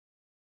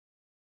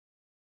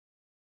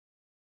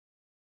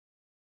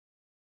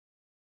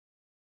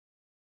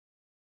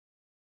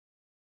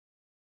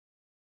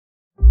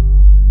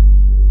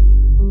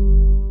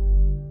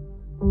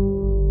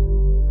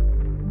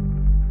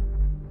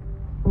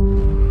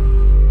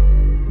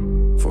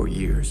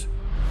years,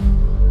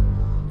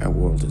 our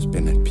world has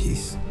been at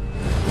peace.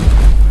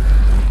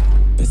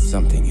 But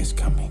something is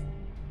coming.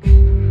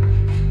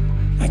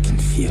 I can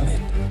feel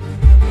it.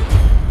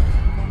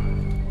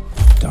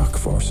 Dark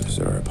forces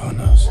are upon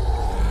us.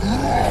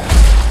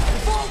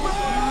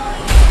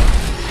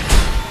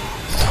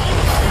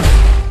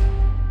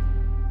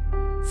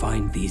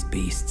 Find these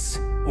beasts,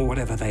 or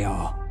whatever they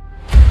are.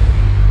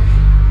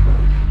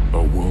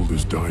 Our world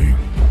is dying.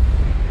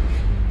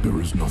 There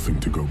is nothing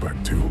to go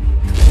back to.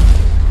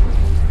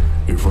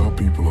 If our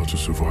people are to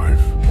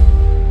survive,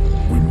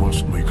 we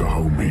must make a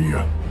home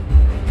here.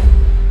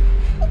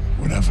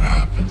 Whatever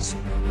happens.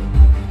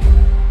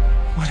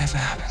 Whatever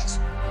happens.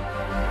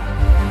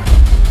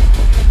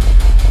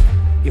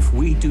 If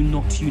we do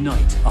not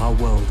unite, our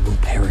world will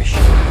perish.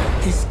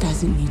 This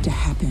doesn't need to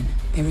happen.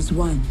 There is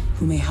one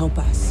who may help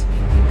us.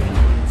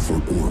 For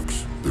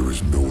orcs, there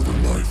is no other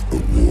life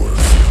but war.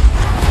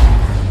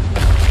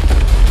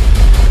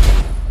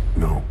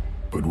 No,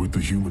 but with the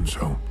humans'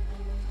 help,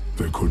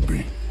 there could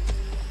be.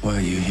 Why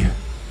are you here?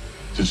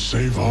 To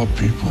save our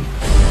people.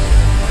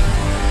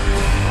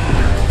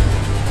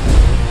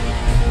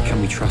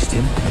 Can we trust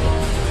him?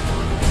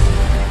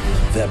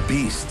 They're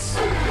beasts.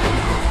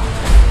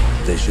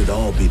 They should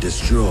all be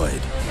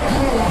destroyed.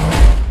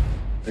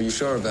 Are you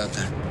sure about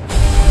that?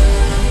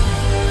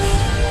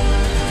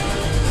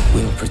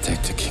 We'll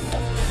protect the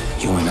kingdom.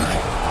 You and I.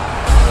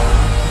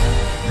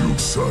 You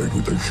side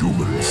with the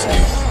humans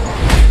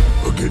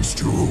against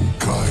your own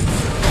kind.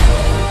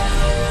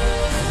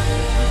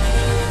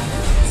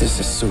 This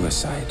is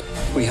suicide.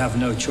 We have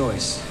no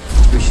choice.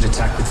 We should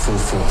attack with full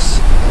force.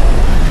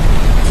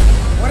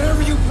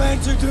 Whatever you plan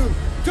to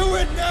do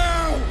it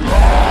now!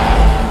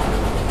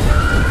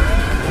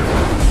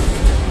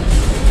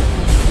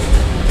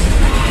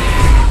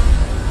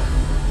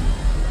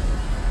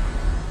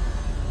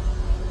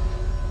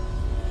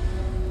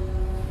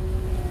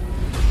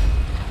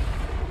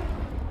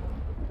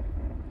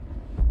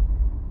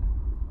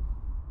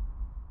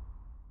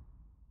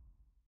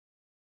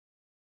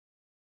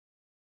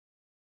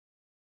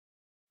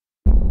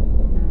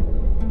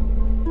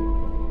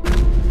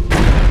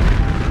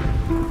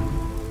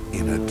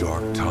 In a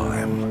dark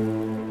time,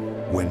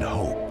 when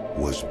hope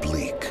was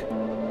bleak,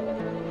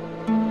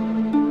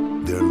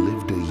 there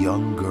lived a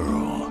young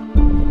girl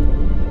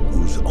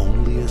whose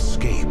only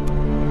escape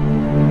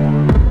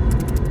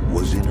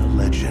was in a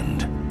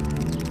legend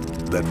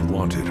that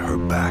wanted her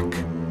back.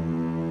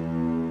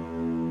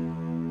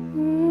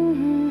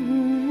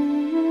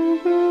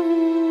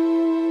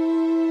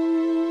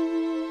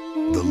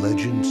 The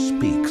legend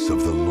speaks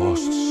of the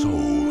lost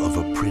soul of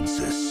a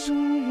princess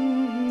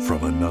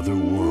from another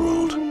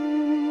world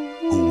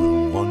who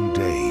will one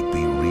day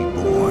be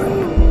reborn.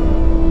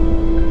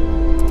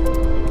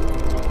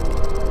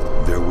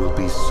 There will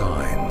be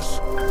signs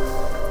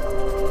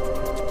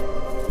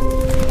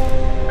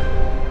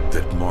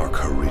that mark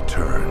her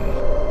return.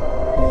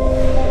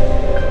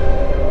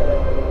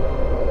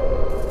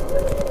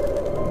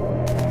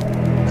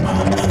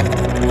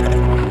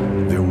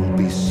 There will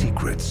be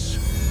secrets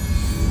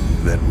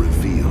that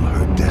reveal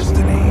her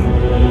destiny.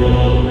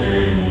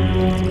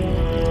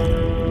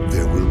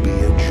 There will be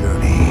a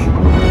journey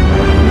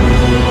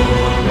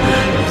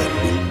that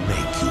will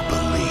make you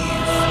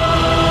believe.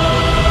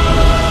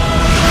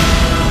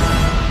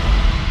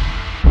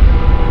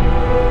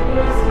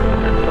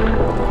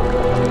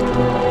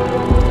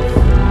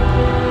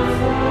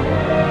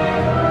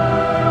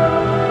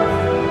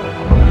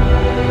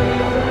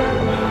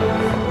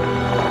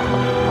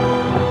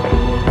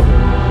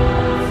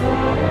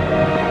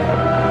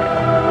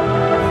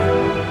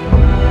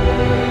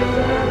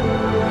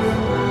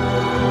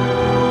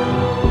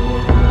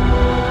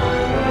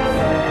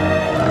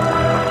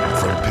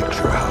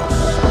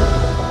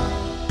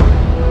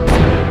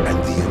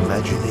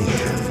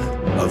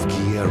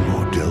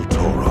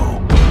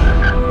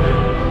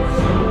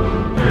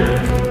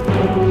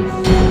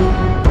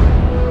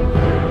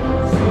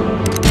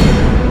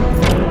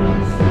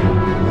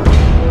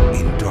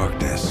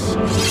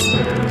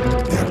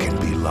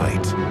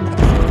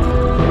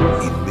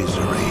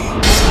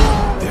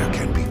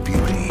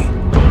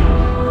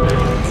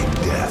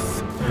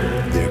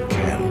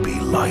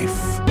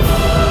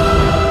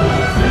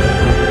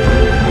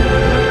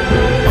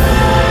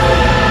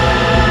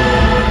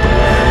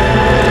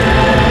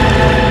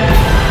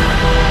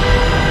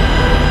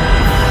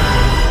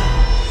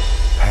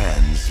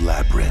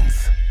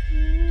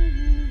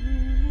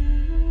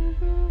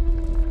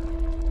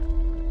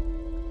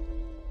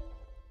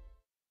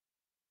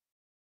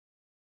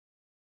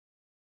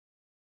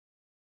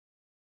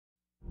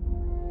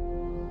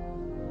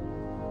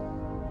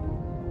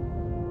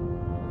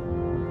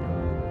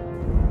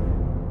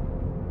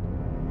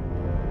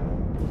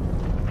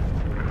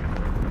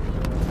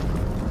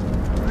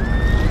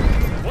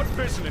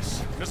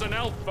 Business. There's an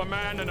elf, a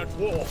man, and a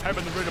dwarf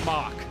having the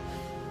Riddermark.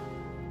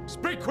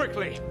 Speak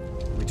quickly!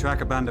 We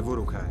track a band of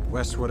Uruk-hai,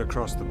 westward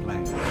across the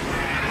plain. They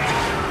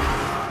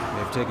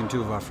have taken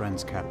 2 of our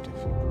friends captive.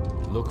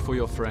 Look for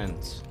your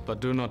friends,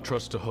 but do not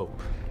trust to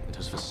hope. It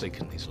has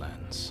forsaken these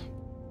lands.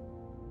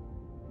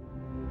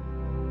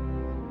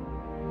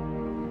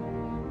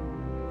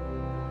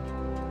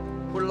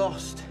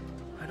 lost.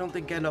 I don't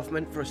think Gandalf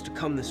meant for us to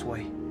come this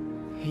way.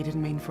 He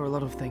didn't mean for a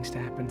lot of things to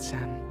happen,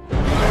 Sam.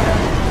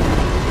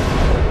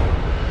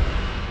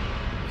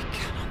 It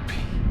cannot be.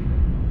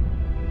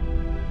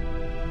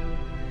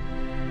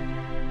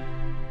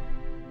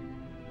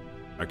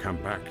 I come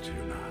back to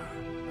you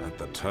now, at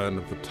the turn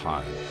of the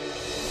tide.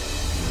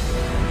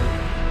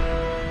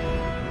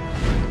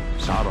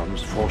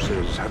 Sauron's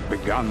forces have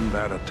begun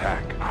their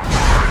attack.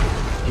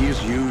 He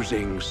is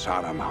using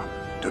Saruman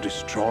to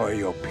destroy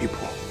your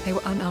people. They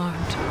were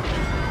unarmed.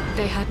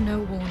 They had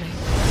no warning.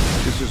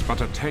 This is but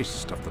a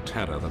taste of the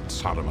terror that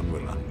Saruman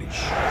will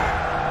unleash.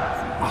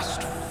 You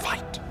must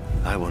fight.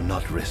 I will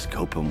not risk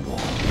open war.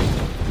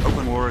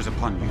 Open war is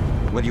upon you,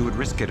 whether you would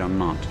risk it or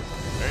not.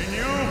 A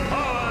new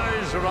power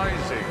is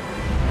rising.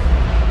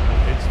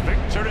 Its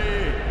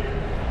victory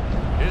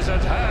is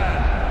at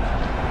hand.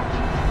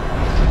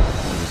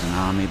 There is an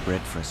army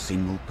bred for a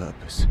single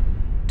purpose: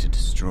 to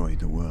destroy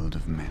the world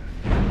of men.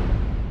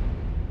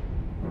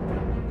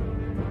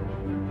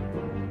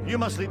 You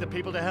must lead the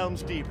people to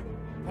Helm's Deep.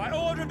 By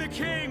order of the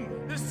king,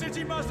 the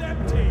city must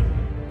empty.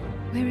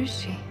 Where is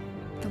she?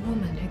 The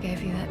woman who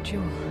gave you that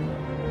jewel.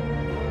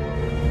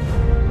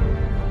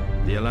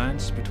 The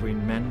alliance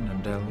between men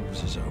and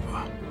elves is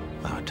over.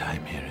 Our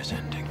time here is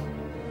ending.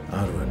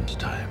 Arwen's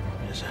time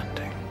is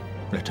ending.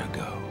 Let her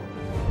go.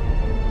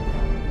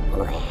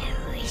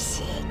 Where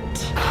is it?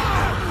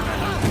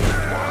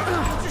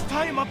 Just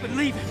tie him up and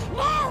leave him.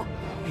 No!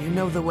 You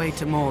know the way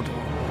to Mordor.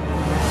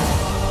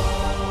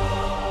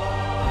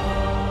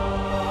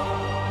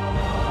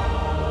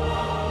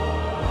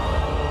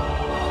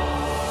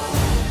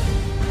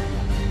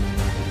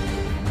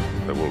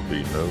 There will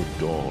be no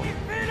dawn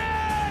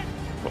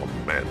for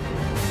men.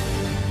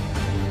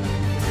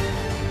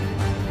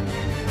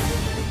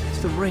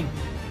 It's the ring.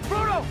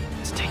 Frodo!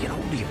 It's taken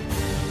hold of you.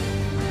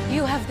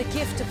 You have the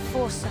gift of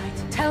foresight.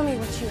 Tell me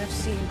what you have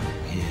seen.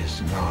 He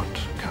is not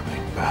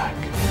coming back.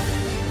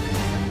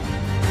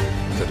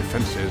 The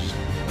defenses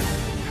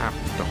have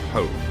to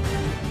hold.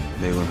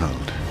 They will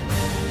hold.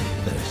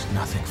 There is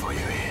nothing for you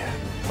here.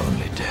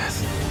 Only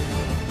death.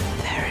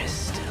 There is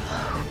still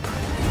hope.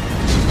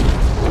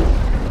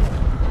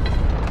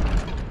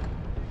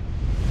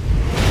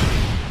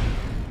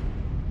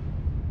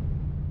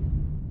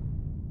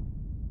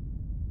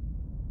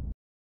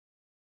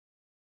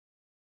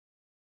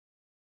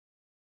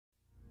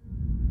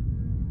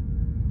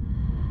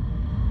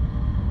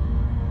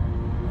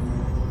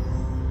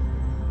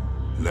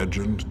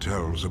 Legend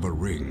tells of a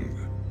ring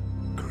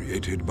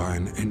created by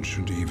an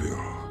ancient evil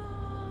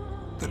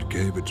that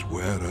gave its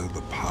wearer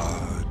the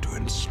power to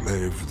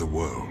enslave the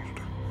world.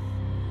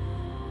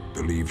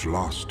 Believed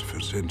lost for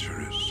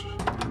centuries,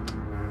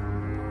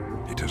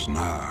 it has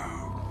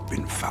now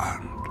been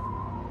found.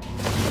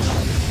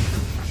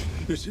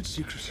 Is it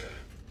secret?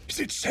 Is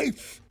it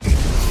safe?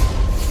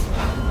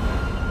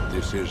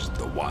 This is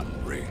the One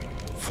Ring,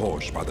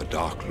 forged by the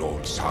Dark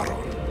Lord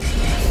Sauron.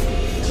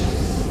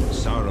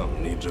 Sauron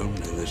needs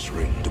only this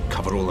ring to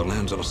cover all the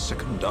lands of a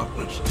second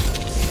darkness.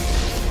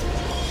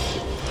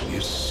 He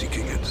is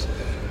seeking it.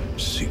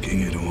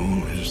 Seeking it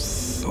all.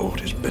 His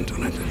thought is bent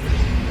on it.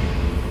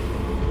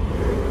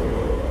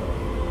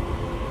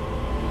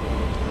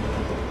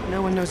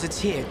 No one knows it's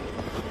here,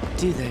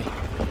 do they?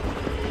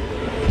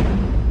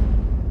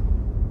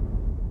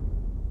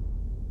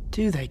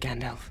 Do they,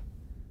 Gandalf?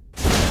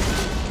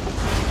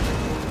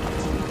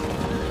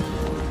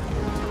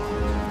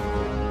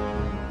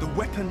 The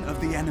weapon of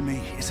the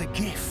enemy is a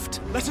gift.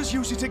 Let us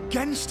use it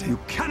against him. You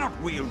cannot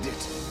wield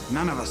it.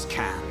 None of us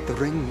can. The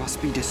ring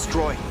must be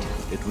destroyed.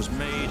 It was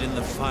made in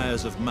the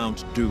fires of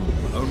Mount Doom.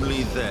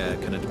 Only there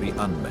can it be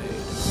unmade.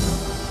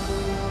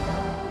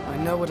 I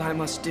know what I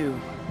must do,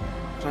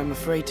 but I'm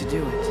afraid to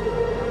do it.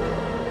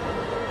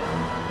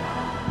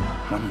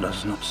 One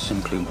does not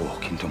simply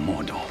walk into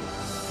Mordor.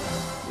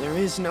 There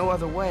is no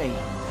other way.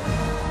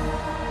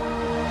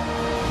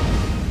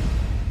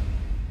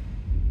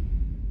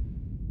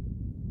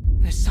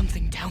 There's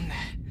something down there.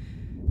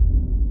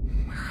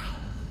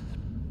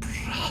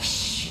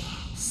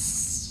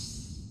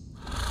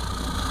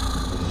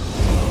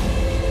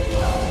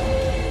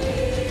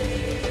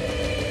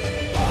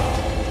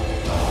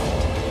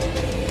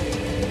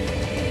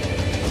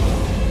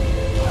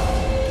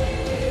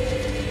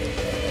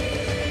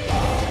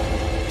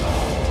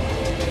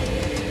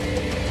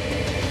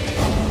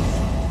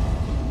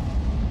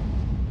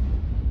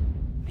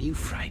 Are you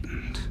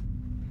frightened?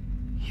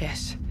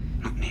 Yes.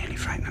 Not nearly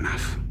frightened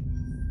enough.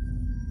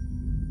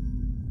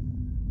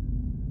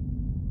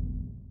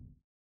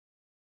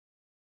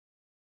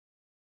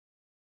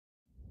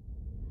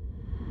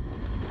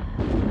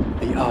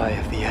 The eye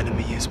of the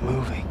enemy is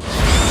moving.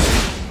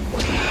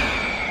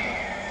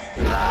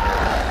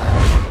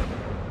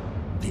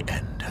 The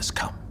end has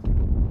come.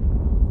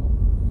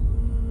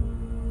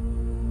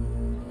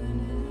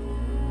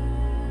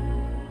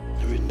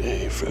 Every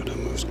day, Frodo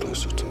moves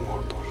closer to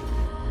Mordor.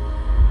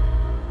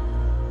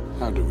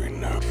 How do we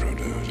know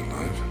Frodo is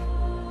alive?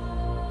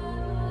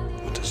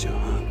 What does your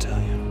heart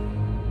tell you?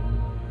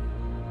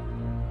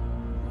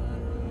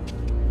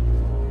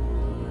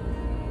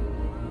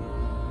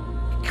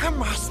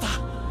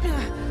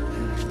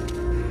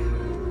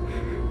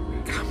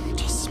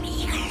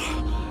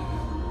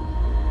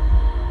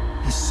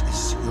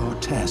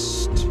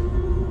 test.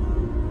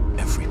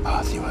 Every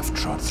path you have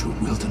trod through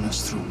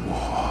wilderness, through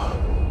war,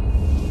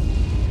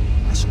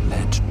 has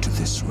led to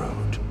this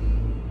road.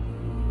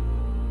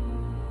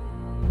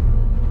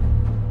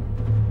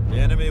 The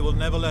enemy will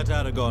never let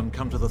Aragorn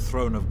come to the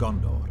throne of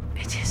Gondor.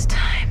 It is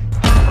time.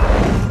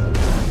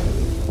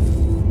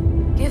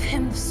 Give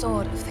him the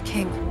sword of the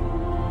king.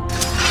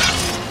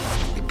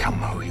 Become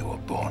who you were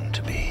born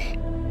to be.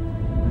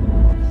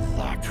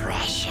 The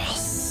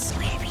precious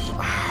sleepy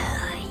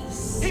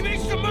eyes. He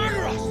means to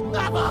murder us!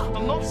 Never!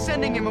 I'm not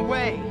sending him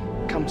away.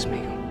 Come to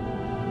me.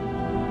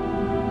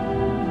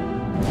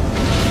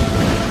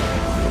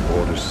 The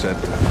border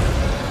center.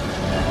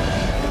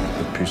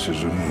 The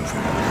pieces are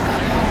moving.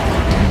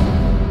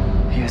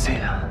 He is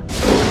here.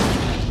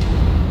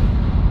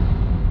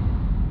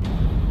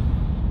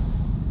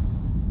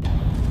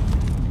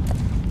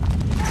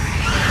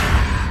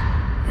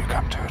 We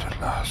come to it at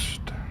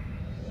last.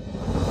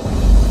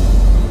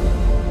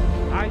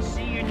 I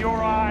see in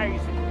your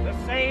eyes the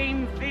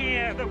same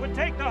fear that would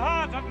take the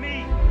heart of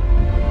me.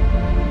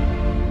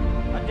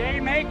 A day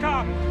may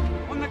come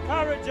when the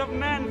courage of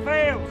men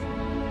fails.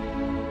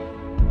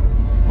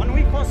 When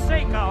we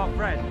forsake our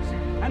friends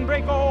and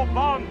break all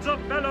bonds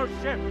of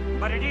fellowship.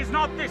 But it is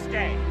not this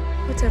day.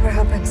 Whatever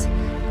happens,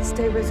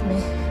 stay with me.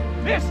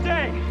 This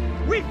day,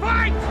 we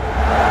fight!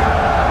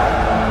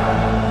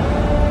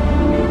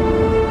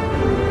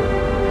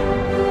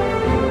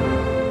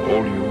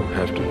 All you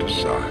have to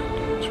decide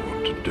is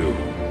what to do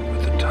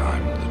with the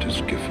time that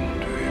is given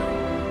to you.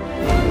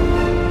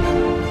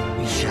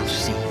 We shall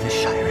see the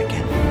Shire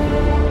again.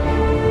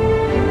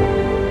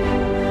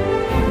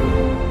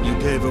 You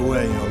gave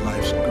away your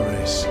life's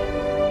grace.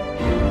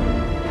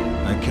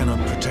 I cannot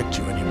protect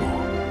you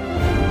anymore.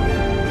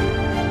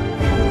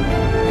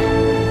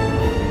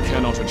 We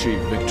cannot achieve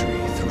victory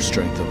through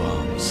strength of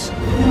arms.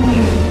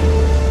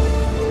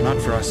 Not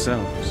for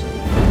ourselves.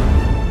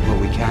 But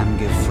we can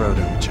give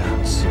Frodo a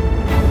chance.